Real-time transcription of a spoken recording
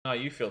Oh,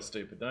 you feel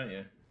stupid, don't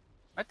you?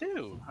 I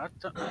do.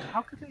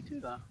 How could they do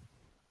that?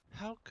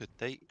 How could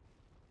they?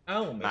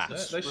 Elm, Maths.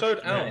 isn't it? They showed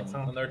Yeah,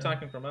 Elm, and they're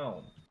attacking from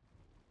Elm.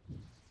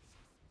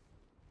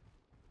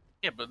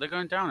 Yeah, but they're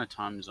going down a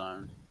time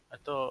zone. I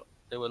thought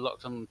they were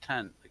locked on the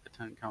tent. Like the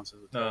tent counts as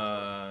a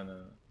territory.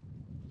 No.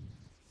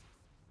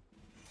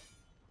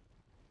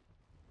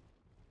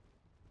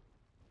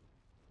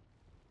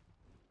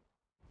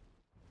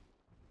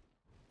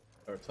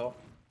 They're top.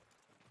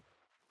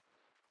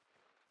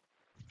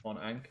 On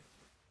Ank.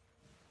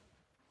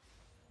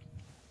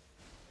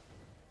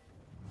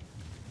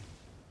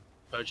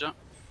 Purge that.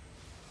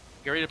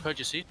 Get ready to purge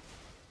your seat.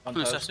 On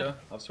Necessity. Tajka.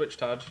 I've switched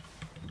Taj.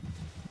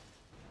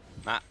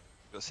 Matt,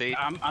 got see.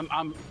 I'm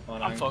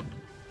Ank. fucked.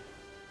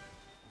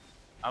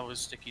 I was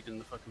stickied in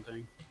the fucking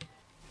thing.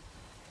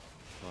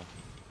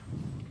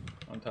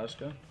 On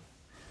Tajka.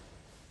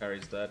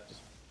 Carrie's dead.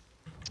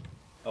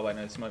 Oh wait,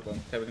 no, smoke one.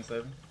 Okay, we can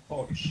save him.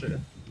 Holy shit.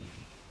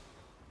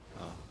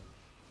 Oh.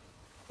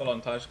 Full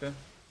on Tajka.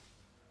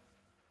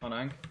 On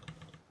Ank.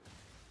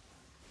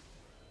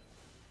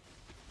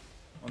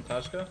 On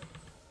Tajka.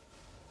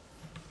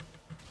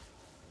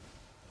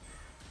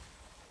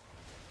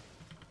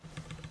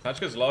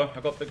 Tajka's low. I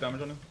got big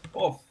damage on him.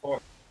 Oh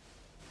fuck.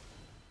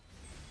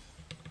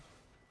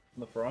 On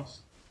the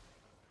Frost.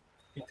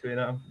 Into it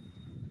now.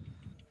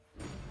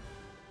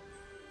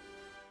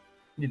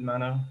 Need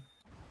mana.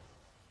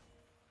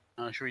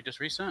 Should we just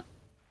reset?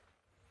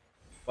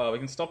 Well, we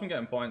can stop him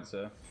getting points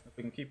here. If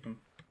we can keep him.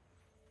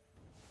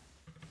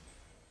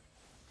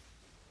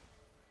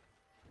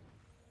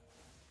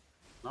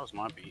 That was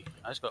my B.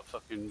 I just got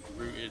fucking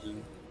rooted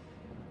and.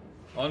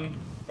 On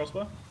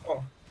crossbow.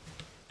 Oh,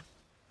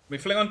 We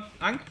fling on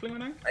Ank? Fling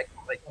on Ank?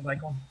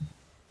 icon.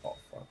 Oh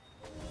fuck.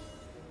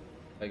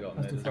 They got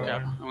That's mid. too far.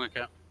 Cap. I'm gonna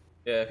cap.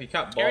 Yeah, if you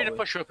cap Get ready bot.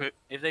 to push up it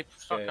if they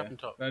start yeah. capping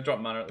top. I'm gonna drop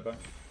mana at the back.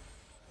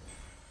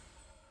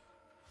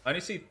 I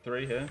only see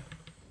 3 here.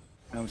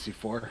 I only see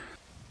 4.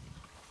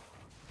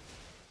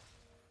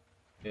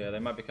 Yeah, they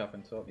might be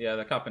capping top. Yeah,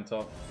 they're capping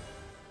top.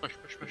 Push,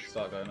 push, push.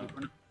 Start going up.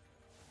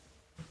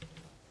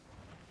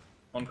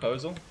 On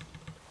Kozel.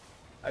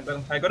 I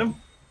got him.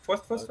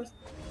 First.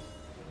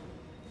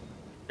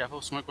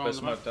 Careful, smoke bomb They're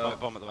on the back. smoked out.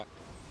 Bomb at the back.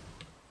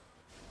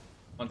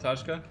 On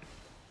Tajka.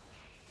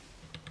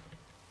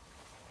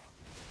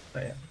 Oh,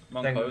 yeah.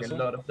 On They're gonna get a Kozel.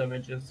 lot of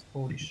damages.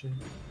 Holy shit.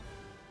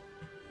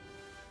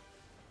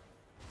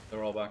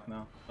 They're all back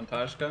now. On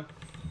Tajka.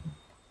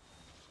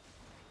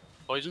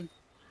 Poison.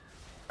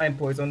 I'm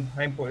poisoned.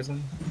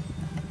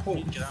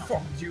 Holy Get out.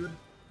 fuck, dude.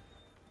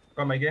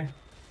 Got my gear.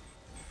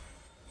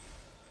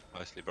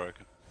 Nicely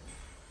broken.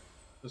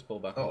 Just pull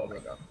back a Oh little my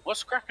bit. god.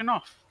 What's cracking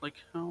off? Like,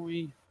 how are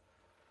we.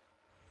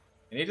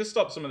 You need to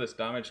stop some of this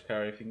damage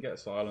carry if you can get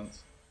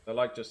silence. They're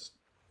like just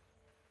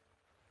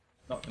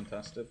not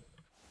contested.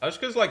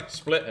 Tajka's like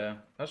split here.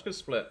 Tajka's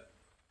split.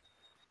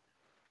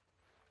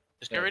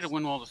 Just get ready to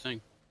win all the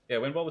thing. Yeah,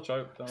 win ball the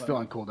choke. Don't let Still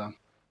him. on cooldown.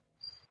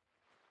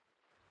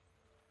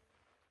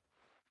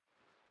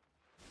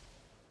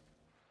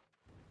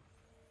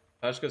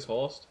 Tajka's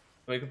horsed.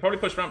 We can probably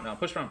push ramp now.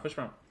 Push ramp.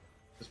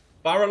 Just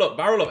barrel up.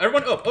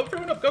 Everyone up.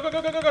 Everyone up.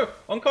 Go.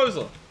 On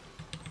Kozel.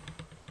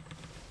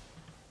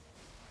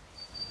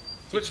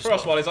 Switch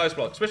Frost while his ice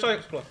block. Switch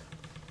ice block.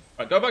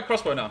 Right, go back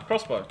crossbow now.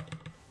 Crossbow.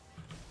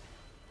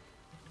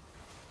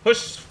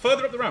 Push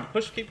further up the ramp.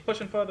 Keep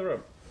pushing further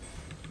up.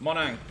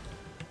 Monang.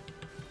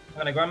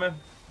 Anagram.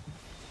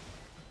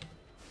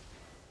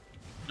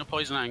 No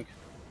poison ang.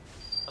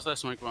 That's that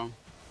smoke bomb.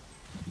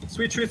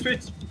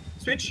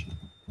 Switch.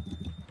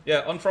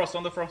 Yeah, on Frost,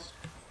 on the Frost.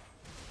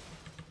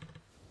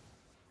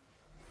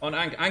 On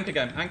Ank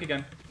again.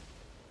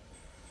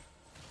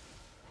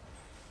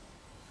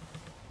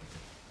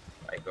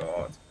 My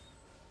god.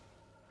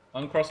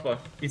 On crossbow.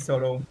 He's so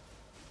low.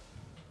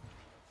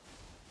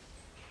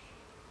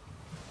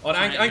 On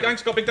Ank.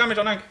 Ank's got big damage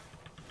on Ank.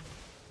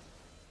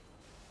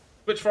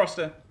 Switch Frost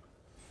there.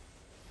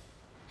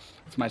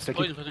 It's my sticky.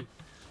 Poison, poison.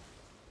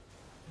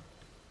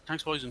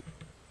 Tank's poison.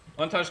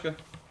 On Tajka.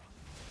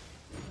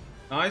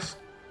 Nice.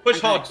 Push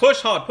Thanks.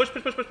 hard. Push.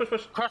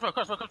 Crossbow. Yeah.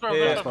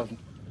 Crossbow. Frozen.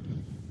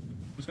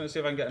 I'm just gonna see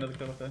if I can get another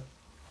kill up there.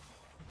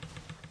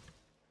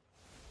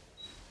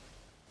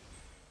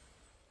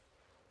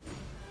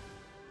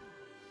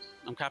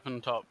 I'm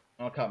capping top.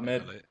 I'll cap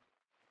mid.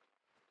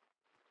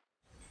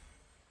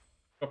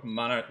 Drop a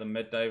mana at the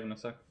mid, Dave, in a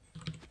sec.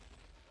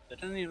 They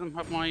don't even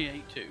have my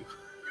A2.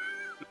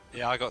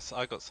 Yeah, I got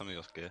some of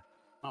your gear.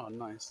 Oh,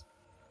 nice.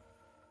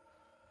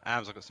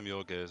 Ams, I got some of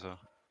your gear as well.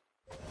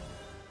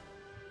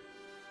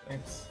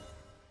 Thanks.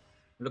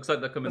 It looks like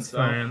they're coming That's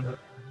south. fine.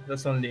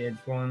 That's only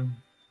H1.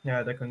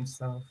 Yeah, they're coming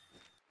south.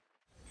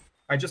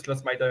 I just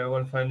lost my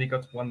dial. Finally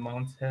got 1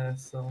 mount here,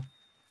 so.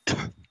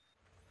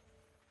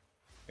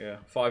 Yeah,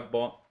 5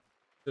 bot.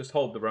 Just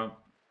hold the ramp.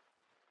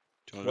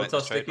 Do you want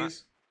What's to our make this trade, Matt?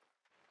 stickies?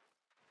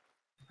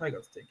 I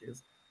got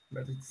stickers.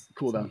 But it's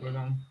Cooldown.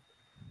 cooldown.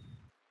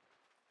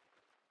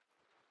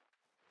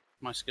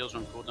 My skills are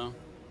on cooldown.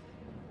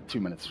 2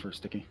 minutes for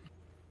sticky.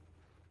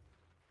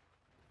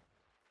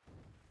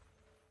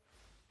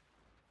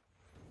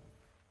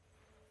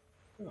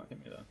 Oh, hit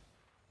me there.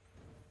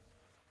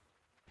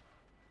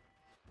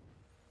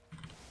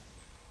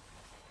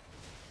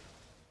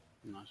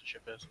 Nice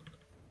ship is.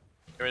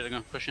 Get ready to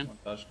go. Push in.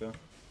 Montage go.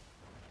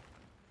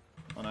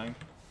 On aim.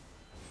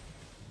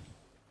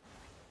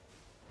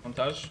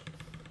 Montage.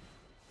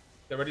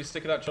 Get ready to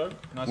stick at that choke.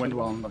 Nice Wind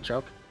one. well on the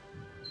choke.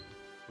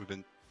 We've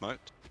been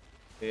smoked.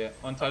 Yeah,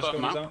 montage I've got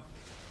him goes out. out.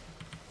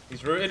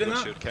 He's rooted in Got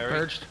that. shield carry.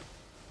 Purged.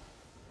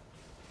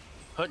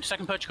 Perch,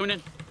 second perch coming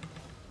in.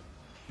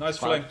 Nice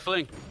fling.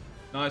 Fling.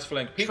 Nice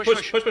fling. Push,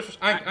 Push, push, push.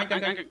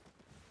 Ank.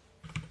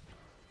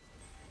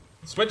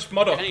 Switch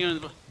model. Hanging on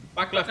the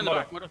Back left in the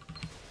model. back. Model.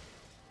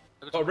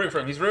 Got root for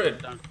him. He's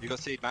rooted. Down. You got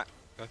seed, Matt.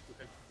 Go.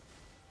 Okay.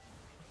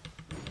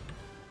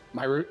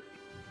 My route.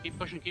 Keep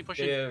pushing, keep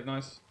pushing. Yeah,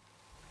 nice.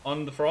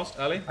 On the frost,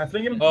 Ali. I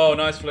fling him. Oh,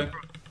 nice fling.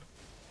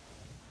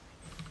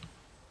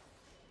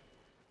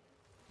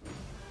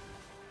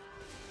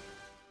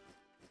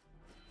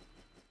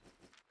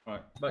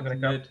 Right, I'm back gonna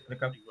to come. mid. Gonna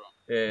come.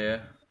 Yeah.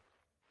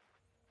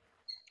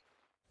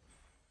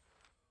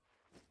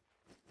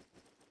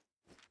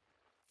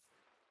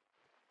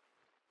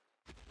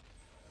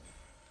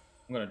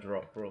 I'm gonna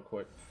drop real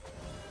quick.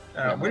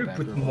 Yeah, my We'll bad,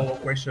 put bro. more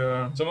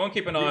pressure. Someone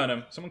keep an eye on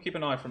him. Someone keep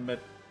an eye from mid.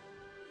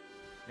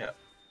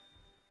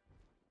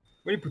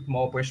 We'll put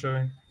more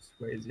pressure. It's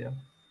way easier.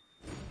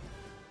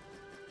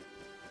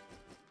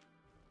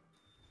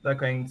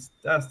 They're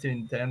still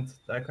intent.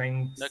 They're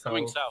going They're south.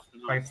 coming south.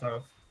 No. 5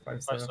 south.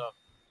 5 Five south. south.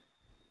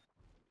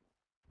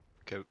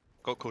 Okay,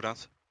 got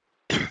cooldowns.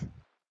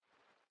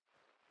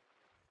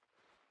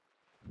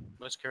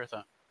 Let's carry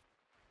that.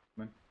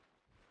 Come in.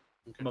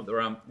 Okay. Come up the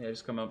ramp. Yeah,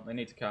 just come up. They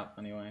need to cap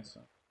anyway, so.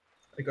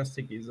 I got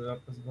stickies up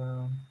as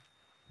well.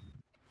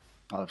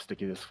 I'll have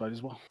sticky this fight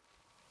as well.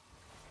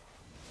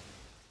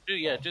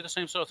 Do the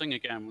same sort of thing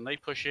again. When they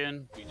push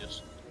in, we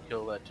just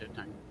kill their two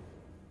tank.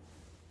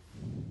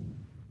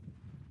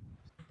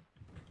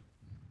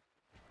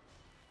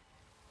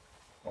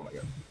 Oh my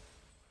god.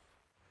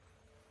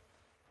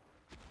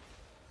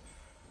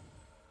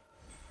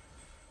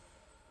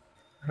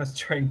 I was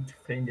trying to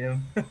ping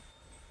him.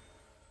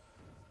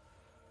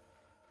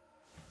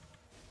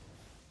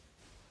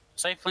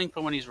 Save fling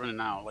for when he's running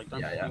out. Like,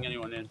 don't Yeah, bring yeah.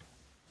 anyone in.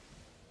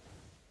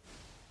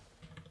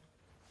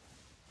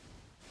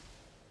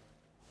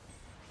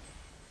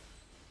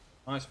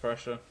 Nice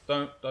pressure.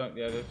 Don't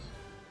get it.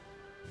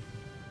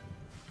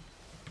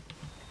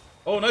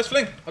 Oh, nice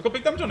fling. I got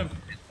big damage on him.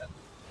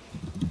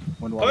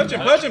 Wind well. Purge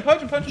him, purge him,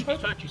 purge him, purge him, purge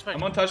him. Touch you.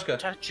 I'm on Tashka.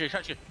 Touch you.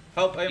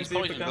 Help AMC He's if we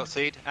poisoned. can. Got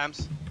seed,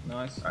 Ams.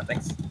 Nice. Alright,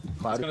 thanks.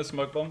 It's Cloud. gonna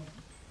smoke bomb.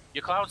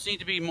 Your clouds need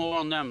to be more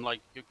on them. Like,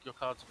 your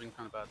clouds have been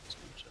kind of bad this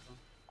game. So far.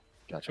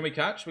 Gotcha. Can we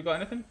catch? We got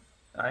anything?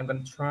 I'm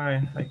gonna try.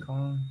 I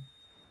can't.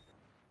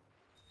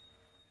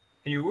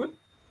 Can you wood?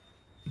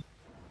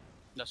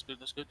 That's good,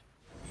 that's good.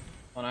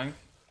 On Ank.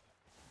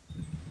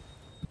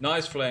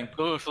 Nice fling.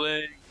 Good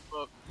fling.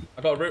 Fuck.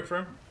 I got a root for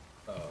him.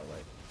 Oh,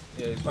 wait.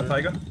 Yeah, he's My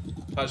rooted. tiger?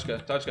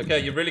 Tashka. Okay,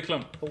 you really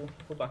clump. Pull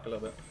back a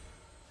little bit.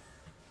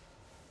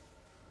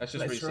 Let's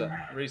just Nice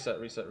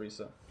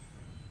reset.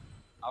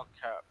 I'll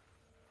cap.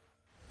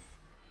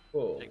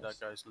 Oh. Take that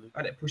guy's loot.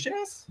 Are they pushing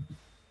us?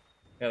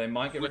 Yeah, they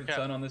might get ready to Look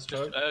turn on this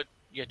choke.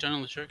 Yeah, turn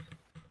on the choke.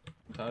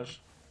 Montage.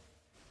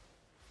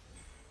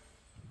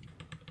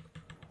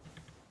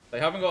 They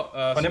haven't got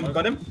Got him, smoke.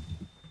 got him.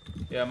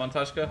 Yeah,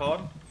 Montashka,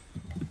 hard.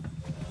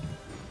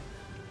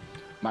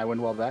 My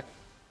wind well back.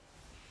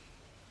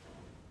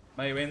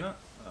 May you win that?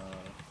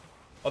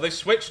 Oh, they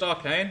switched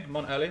Arcane.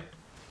 Mont Ellie.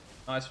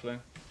 Nice fling.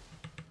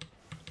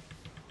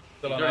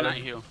 Still on They're an Ellie.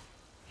 anti-heal.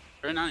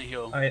 They're an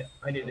anti-heal.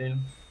 I need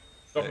him.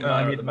 Dropping I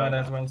mana at need the mana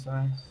back. as well,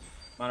 so.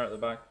 Mana at the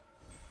back.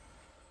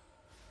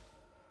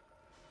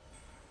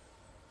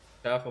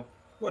 Careful.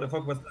 What the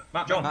fuck was that?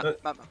 Matt, John,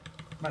 Matt.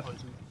 Matt.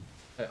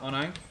 Okay, on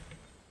Ank.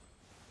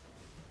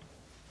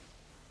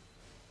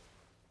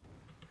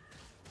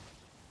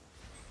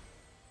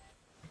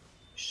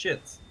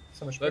 Shit.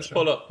 So much Let's pressure.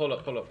 pull up.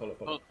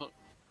 Oh,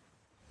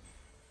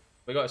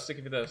 We got a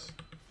sticky for this.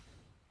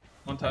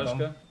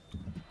 Montashka.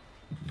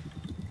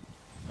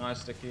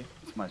 Nice sticky.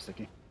 It's my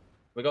sticky.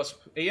 We got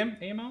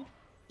EM out?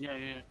 yeah.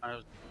 I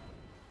was...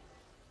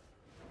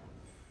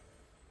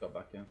 Got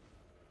back in.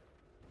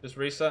 Just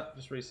reset.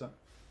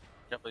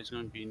 Yep, he's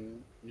going to be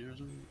near us.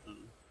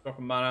 Drop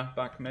a mana,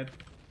 back mid.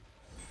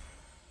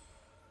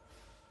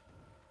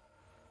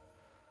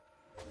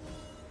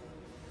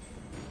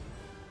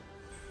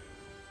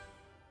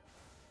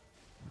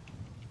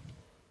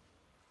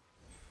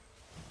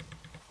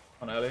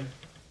 On Ellie.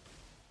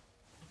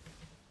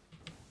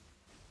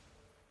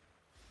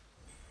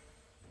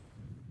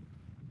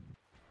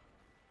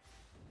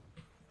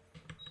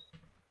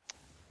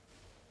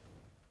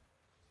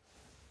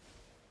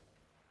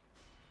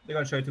 They're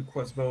gonna try to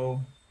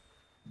crossbow,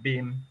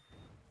 beam.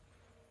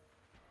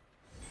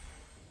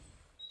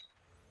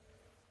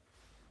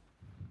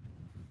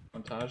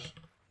 Montage.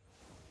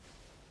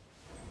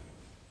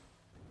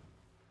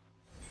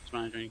 It's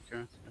managing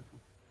Kira.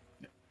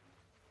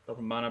 Drop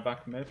a mana,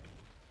 back mid.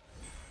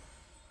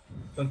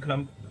 Don't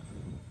clump.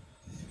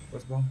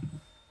 Crossbow.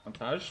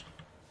 Montage.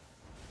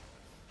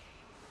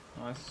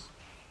 Nice.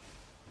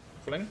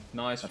 Fling.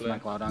 Nice That's fling. my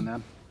cloud on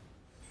them.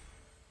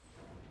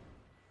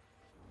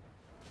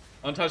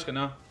 On Tajka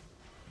now.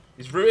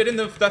 He's rooted in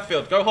the death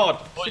field. Go hard.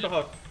 Super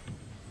hard.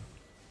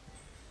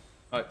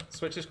 Alright,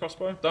 switch his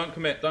crossbow. Don't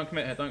commit. Don't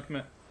commit here. Don't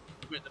commit.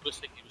 Commit the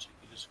ballistic, you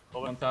just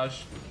cover. On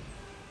Taj.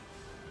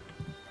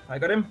 I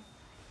got him.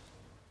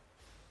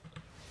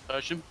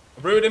 Purge him.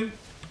 Rooted him.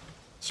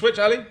 Switch,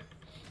 Ali.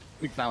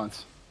 Weak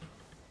balance.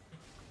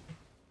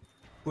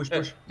 Push, Yeah,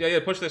 push. yeah,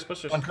 push this,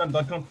 push this. Don't clump,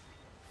 don't clump.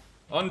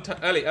 On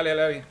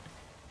Ali.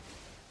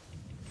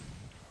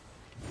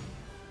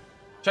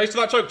 Chase to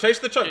that choke, chase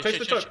the choke, chase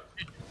the choke.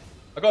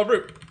 I got a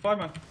root. 5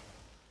 man.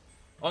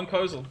 On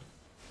Kozel.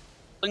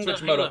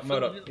 Switch mode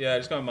up. Yeah,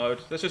 just go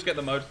mode. Let's just get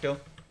the mode kill.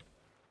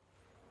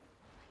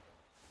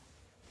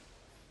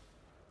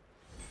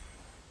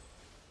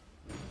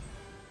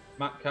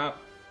 Map cap.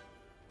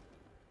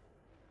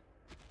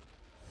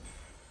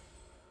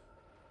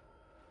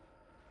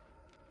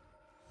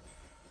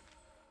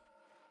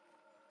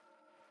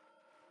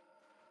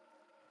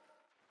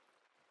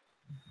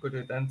 Good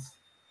defense.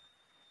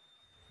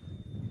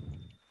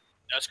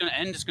 Yeah, it's gonna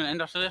end. It's gonna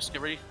end after this.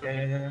 Get ready.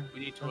 Yeah. We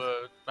need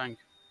to bank.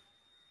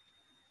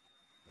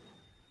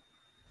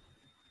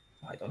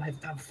 I don't have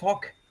time.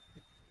 Fuck.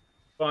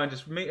 Fine,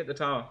 just meet at the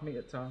tower. Meet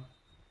at the tower.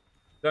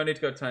 Don't need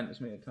to go tent,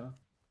 just meet at the tower.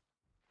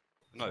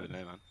 Not even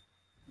there, man.